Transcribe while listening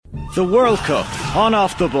The World Cup, on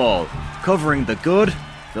off the ball, covering the good,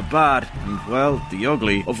 the bad, and, well, the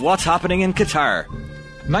ugly of what's happening in Qatar.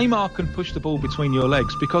 Neymar can push the ball between your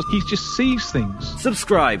legs because he just sees things.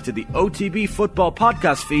 Subscribe to the OTB Football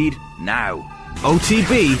Podcast feed now.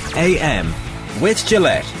 OTB AM, with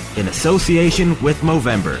Gillette, in association with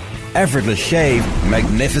Movember. Effortless shave,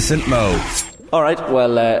 magnificent Mo. Alright,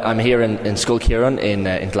 well, I'm here in Sculkieran in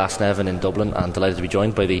Glasnevin in Dublin, and delighted to be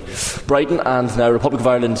joined by the Brighton and now Republic of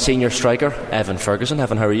Ireland senior striker Evan Ferguson.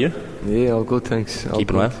 Evan, how are you? Yeah, all good, thanks.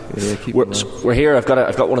 Keeping well? Yeah, keeping well. We're here, I've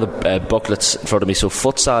got one of the booklets in front of me. So,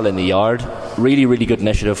 Futsal in the Yard, really, really good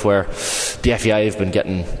initiative where the FEI have been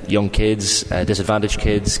getting young kids, disadvantaged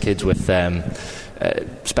kids with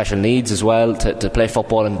special needs as well to play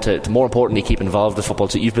football, and to more importantly keep involved with football.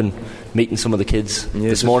 So you've been meeting some of the kids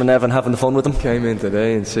this morning, Evan, having the fun with them? Came in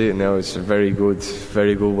today and see it now. It's very good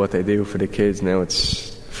what they do for the kids now.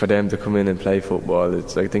 It's for them to come in and play football.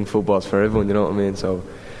 I think football's for everyone, you know what I mean? So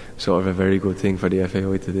sort of a very good thing for the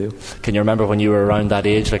FAI to do. Can you remember when you were around that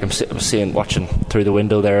age? Like I was watching through the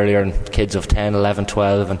window there earlier, and kids of 10, 11,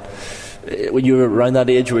 12, and when you were around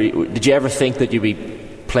that age, did you ever think that you'd be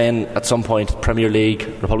playing at some point Premier League,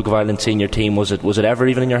 Republic of Ireland senior team? Was it ever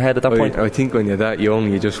even in your head at that point? I think when you're that young,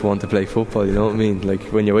 you just want to play football, you know what I mean? Like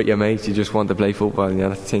when you're with your mates, you just want to play football, and you're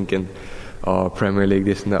not thinking, oh, Premier League,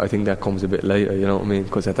 this and that. I think that comes a bit later, you know what I mean?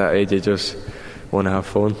 Because at that age, you just want to have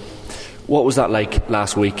fun. What was that like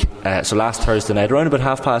last week? So last Thursday night, around about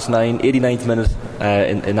 9:30, 89th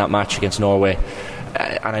minute in that match against Norway.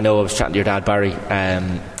 And I know I was chatting to your dad, Barry.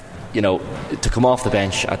 You know, to come off the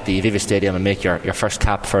bench at the Aviva Stadium and make your first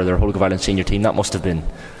cap for the Republic of Ireland senior team, that must have been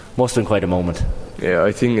quite a moment. Yeah,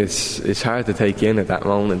 I think it's hard to take in at that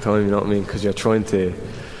moment in time, you know what I mean? Because you're trying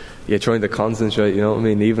to concentrate, you know what I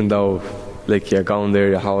mean? Even though like you're going there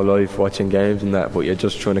your whole life watching games and that, but you're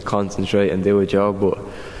just trying to concentrate and do a job. But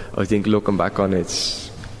I think looking back on it, it's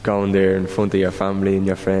going there in front of your family and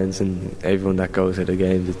your friends and everyone that goes to the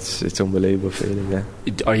games, it's unbelievable feeling. Yeah.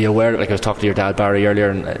 Are you aware, like I was talking to your dad Barry earlier,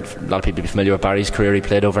 and a lot of people be familiar with Barry's career? He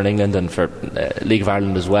played over in England and for League of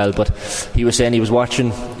Ireland as well, but he was saying he was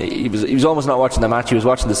almost not watching the match, he was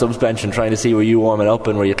watching the subs bench and trying to see were you warming up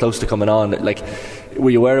and were you close to coming on. Like, were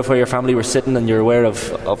you aware of where your family were sitting and you're aware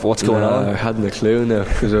of what's going on? I hadn't a clue now,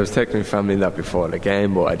 because I was texting my family that before the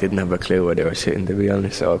game, but I didn't have a clue where they were sitting, to be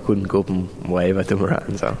honest, so I couldn't go up and wave at them or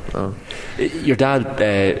anything. So, no. Your dad,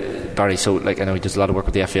 Barry, so like I know he does a lot of work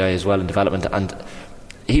with the FEI as well in development, and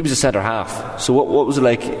he was a centre half. So what was it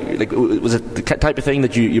like? Like, was it the type of thing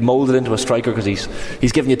that you moulded into a striker because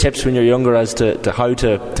he's giving you tips when you're younger as to how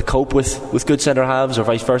to cope with good centre halves, or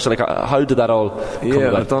vice versa? Like, how did that all come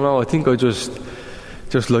about? I don't know. I think I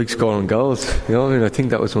just like scoring goals, you know what I mean? I think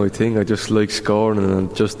that was my thing. I just like scoring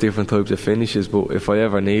and just different types of finishes. But if I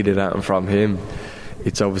ever needed that from him,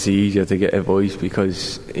 it's obviously easier to get advice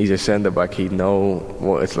because he's a centre back. He'd know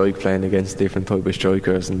what it's like playing against different types of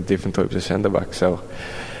strikers and different types of centre backs. So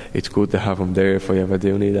it's good to have him there if I ever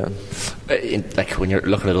do need that. Like when you're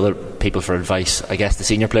looking at other people for advice, I guess the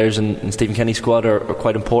senior players in Stephen Kenny's squad are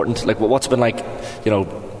quite important. Like, what's it been like, you know,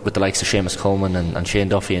 with the likes of Seamus Coleman and Shane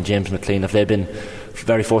Duffy and James McLean? Have they been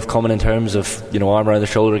very forthcoming in terms of, you know, arm around the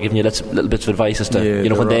shoulder, giving you little bits of advice as to, you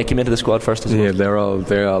know, when they came into the squad first? Yeah, they're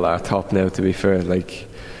all our top now, to be fair. Like,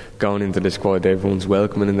 going into the squad, everyone's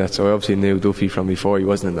welcoming in that. So I obviously knew Duffy from before. He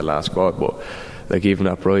wasn't in the last squad, but like even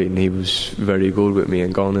at Brighton, he was very good with me.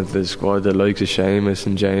 And going into the squad, the likes of Seamus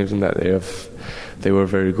and James and that, they were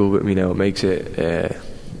very good with me now. It makes it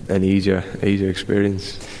an easier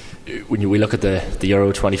experience. When we look at the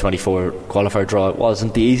Euro 2024 qualifier draw, it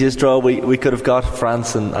wasn't the easiest draw we could have got.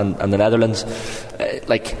 France and the Netherlands.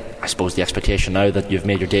 Like, I suppose the expectation now that you've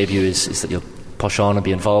made your debut is that you'll push on and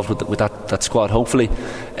be involved with that squad, hopefully.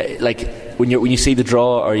 Like, when you see the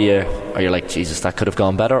draw, are you like, Jesus, that could have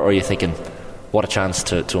gone better? Or are you thinking, what a chance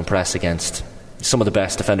to impress against some of the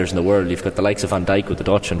best defenders in the world? You've got the likes of Van Dijk with the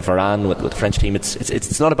Dutch and Varane with the French team.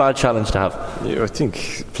 It's not a bad challenge to have. Yeah, I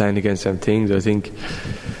think playing against them things, I think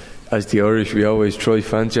as the Irish, we always try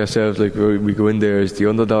fancy ourselves. Like, we go in there as the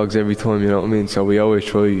underdogs every time, you know what I mean? So we always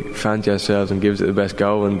try fancy ourselves and gives it the best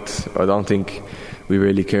go, and I don't think we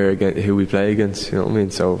really care who we play against, you know what I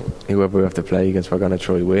mean? So whoever we have to play against, we're going to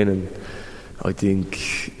try win. And I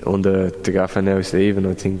think under the gaffer now, Stephen,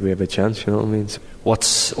 I think we have a chance, you know what I mean?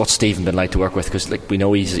 What's Stephen been like to work with? Because like, we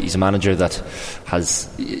know he's a manager that has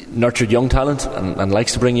nurtured young talent and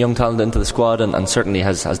likes to bring young talent into the squad, and certainly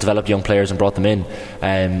has developed young players and brought them in.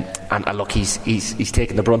 And look, he's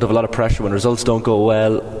taken the brunt of a lot of pressure when results don't go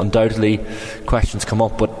well. Undoubtedly, questions come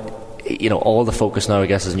up, but all the focus now, I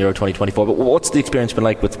guess, is in Euro 2024. But what's the experience been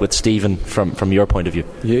like with Stephen from your point of view?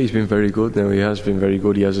 Yeah, he's been very good now. He has been very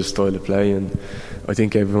good. He has a style of play, and I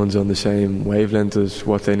think everyone's on the same wavelength as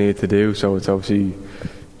what they need to do. So it's obviously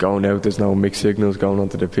going out, there's no mixed signals going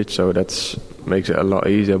onto the pitch, so that makes it a lot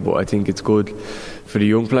easier. But I think it's good for the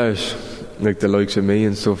young players, like the likes of me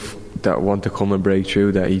and stuff, that want to come and break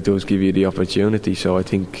through, that he does give you the opportunity. So I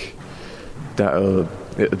think it'll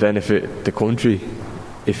benefit the country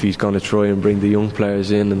if he's going to try and bring the young players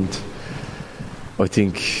in, and I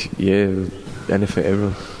think it'll benefit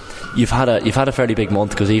everyone. You've had a fairly big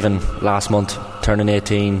month, because even last month, turning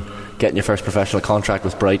 18, getting your first professional contract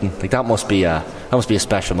with Brighton, like that must be a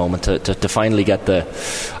special moment to finally get the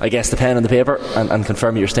pen and the paper and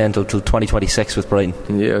confirm you're staying till 2026 with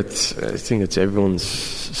Brighton. Yeah, I think it's everyone's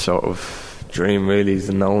sort of dream, really,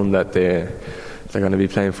 is knowing that they're going to be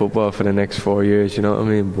playing football for the next 4 years. You know what I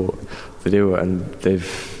mean? But they do it, and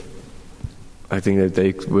I think that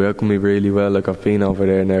they welcome me really well. Like, I've been over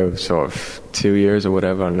there now sort of 2 years or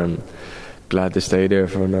whatever, and I'm glad to stay there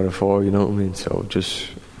for another 4. You know what I mean? So just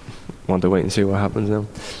want to wait and see what happens now.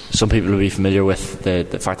 Some people will be familiar with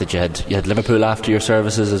the fact that you had Liverpool after your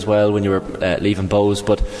services as well when you were leaving Bows,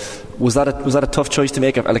 but was that a tough choice to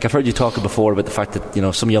make? Like, I've heard you talking before about the fact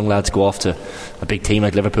that some young lads go off to a big team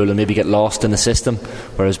like Liverpool and maybe get lost in the system,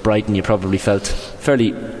 whereas Brighton, you probably felt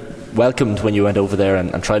fairly welcomed when you went over there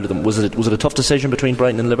and tried with them. Was it a tough decision between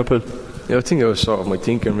Brighton and Liverpool? Yeah, I think it was sort of my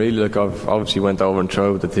thinking, really. Like, I've obviously went over and tried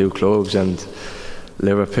with the two clubs, and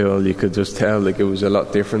Liverpool, you could just tell like it was a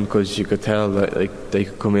lot different, because you could tell that like they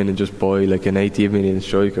could come in and just buy like an 80 million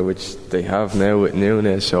striker, which they have now with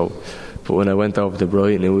Núñez. So, but when I went over to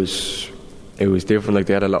Brighton, it was different. Like,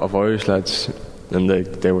 they had a lot of Irish lads, and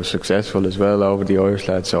they were successful as well over the Irish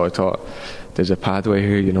lads. So I thought there's a pathway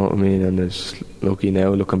here, you know what I mean? And it's lucky now,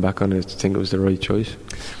 looking back on it, I think it was the right choice.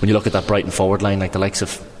 When you look at that Brighton forward line, like the likes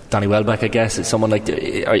of Danny Welbeck, I guess, it's someone like,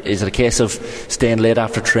 is it a case of staying late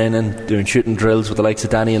after training, doing shooting drills with the likes of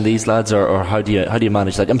Danny and these lads, or how do you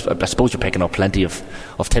manage that? I suppose you're picking up plenty of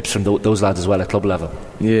tips from those lads as well at club level.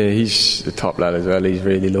 Yeah, he's the top lad as well. He's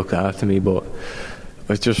really looked after me, but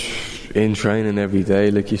it's just in training every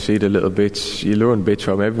day. Like, you see the little bits, you learn bits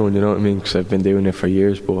from everyone, you know what I mean? Because I've been doing it for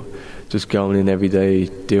years, but just going in every day,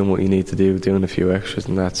 doing what you need to do, doing a few extras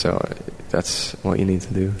and that. So that's what you need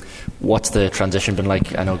to do. What's the transition been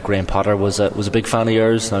like? I know Graham Potter was a big fan of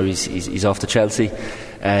yours. Now he's off to Chelsea,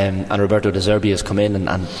 and Roberto De Zerbi has come in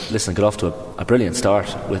and listen, got off to a brilliant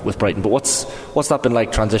start with Brighton. But what's that been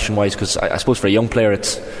like transition wise? Because I suppose for a young player,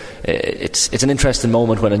 it's an interesting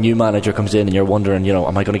moment when a new manager comes in and you're wondering,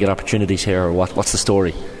 am I going to get opportunities here, or what's the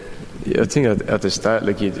story? Yeah, I think at the start,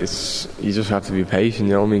 like, you just have to be patient,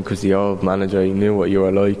 you know what I mean? Because the old manager, he knew what you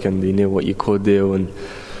were like and he knew what you could do,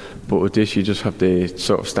 but with this, you just have to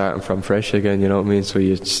sort of start from fresh again, you know what I mean? So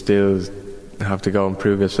you still have to go and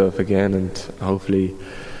prove yourself again, and hopefully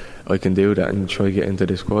I can do that and try to get into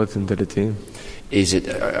the squad, into the team. Is it?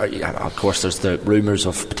 Of course, there's the rumours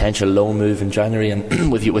of potential loan move in January,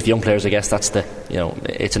 and with young players, I guess that's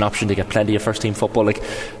it's an option to get plenty of first team football. Like,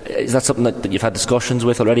 is that something that you've had discussions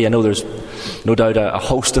with already? I know there's no doubt a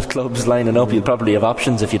host of clubs lining up. You'll probably have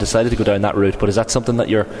options if you decided to go down that route. But is that something that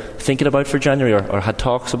you're thinking about for January, or had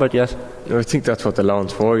talks about yet? I think that's what the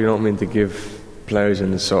loan's for. You know what I mean? To give players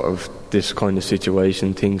in this kind of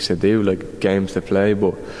situation things to do, like games to play,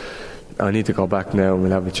 but I need to go back now and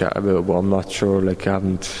we'll have a chat about it, but I'm not sure. Like, I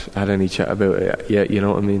haven't had any chat about it yet, you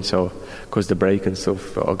know what I mean? So, because the break and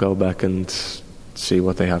stuff, I'll go back and see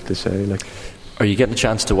what they have to say. Like, are you getting a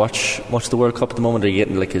chance to watch the World Cup at the moment? Are you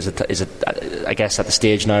getting, like, is it I guess at the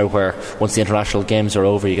stage now where once the international games are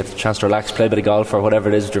over, you get the chance to relax, play a bit of golf or whatever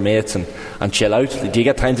it is with your mates and chill out? Do you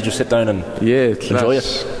get time to just sit down and enjoy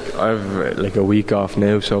it? I've like a week off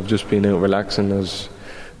now, so I've just been out relaxing. I was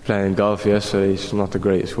playing golf yesterday. It's not the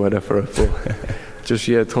greatest weather for it, but just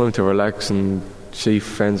time to relax and see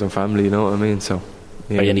friends and family, you know what I mean? So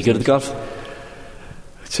are you any good at the golf?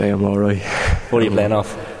 I'd say I'm alright. What are you playing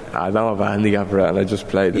off? I don't have a handicap for it, and I just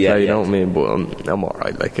play the play, you know what I mean? But I'm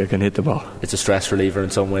alright, like, I can hit the ball. It's a stress reliever in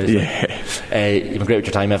some ways. Yeah. You've been great with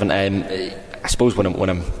your time, Evan. I suppose when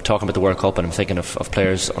I'm talking about the World Cup and I'm thinking of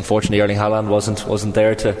players, unfortunately Erling Haaland wasn't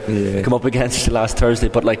there to come up against you last Thursday,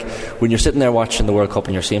 but like, when you're sitting there watching the World Cup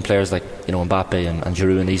and you're seeing players like Mbappe and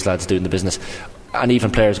Giroud and these lads doing the business, and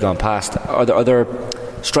even players gone past, are there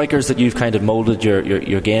strikers that you've kind of moulded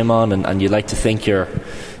your game on, and you like to think you're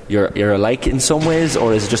alike in some ways,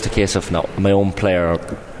 or is it just a case of no, my own player?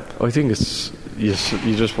 I think it's you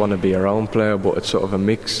just want to be your own player, but it's sort of a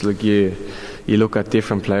mix. Like, you you look at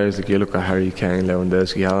different players, like you look at Harry Kane,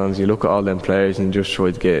 Lewandowski, Haaland, you look at all them players and just try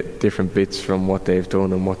to get different bits from what they've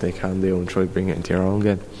done and what they can do and try to bring it into your own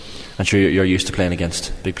game. I'm sure you're used to playing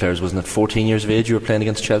against big players. Wasn't it 14 years of age you were playing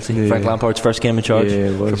against Chelsea? Yeah. Frank Lampard's first game in charge. Yeah,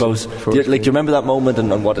 it was. For both. Do you remember that moment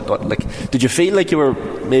and what did you feel like you were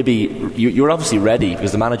maybe you were obviously ready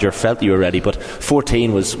because the manager felt you were ready, but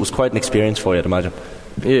 14 was quite an experience for you, I'd imagine.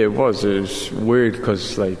 Yeah, it was weird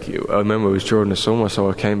because I remember it was during the summer, so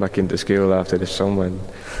I came back into school after the summer and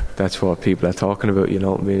that's what people are talking about, you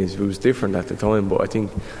know what I mean? It was different at the time, but I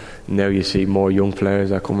think now you see more young players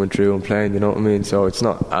that are coming through and playing, you know what I mean? So it's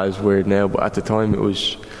not as weird now, but at the time it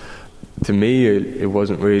was, to me, it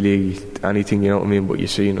wasn't really anything, you know what I mean? But you're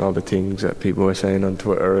seeing all the things that people were saying on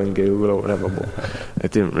Twitter and Google or whatever, but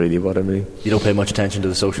it didn't really bother me. You don't pay much attention to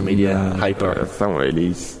the social media hype? Or I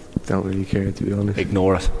don't really care, to be honest.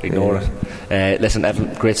 Ignore it. Listen,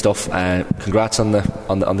 Evan, great stuff. Congrats on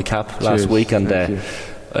the cap last week, and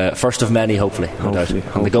first of many, hopefully.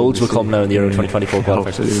 And the goals will come now in the Euro 2024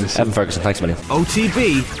 qualifiers. Evan Ferguson, thanks a million.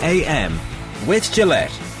 OTB AM with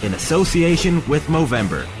Gillette in association with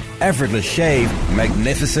Movember. Effortless shave,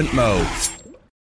 magnificent mo.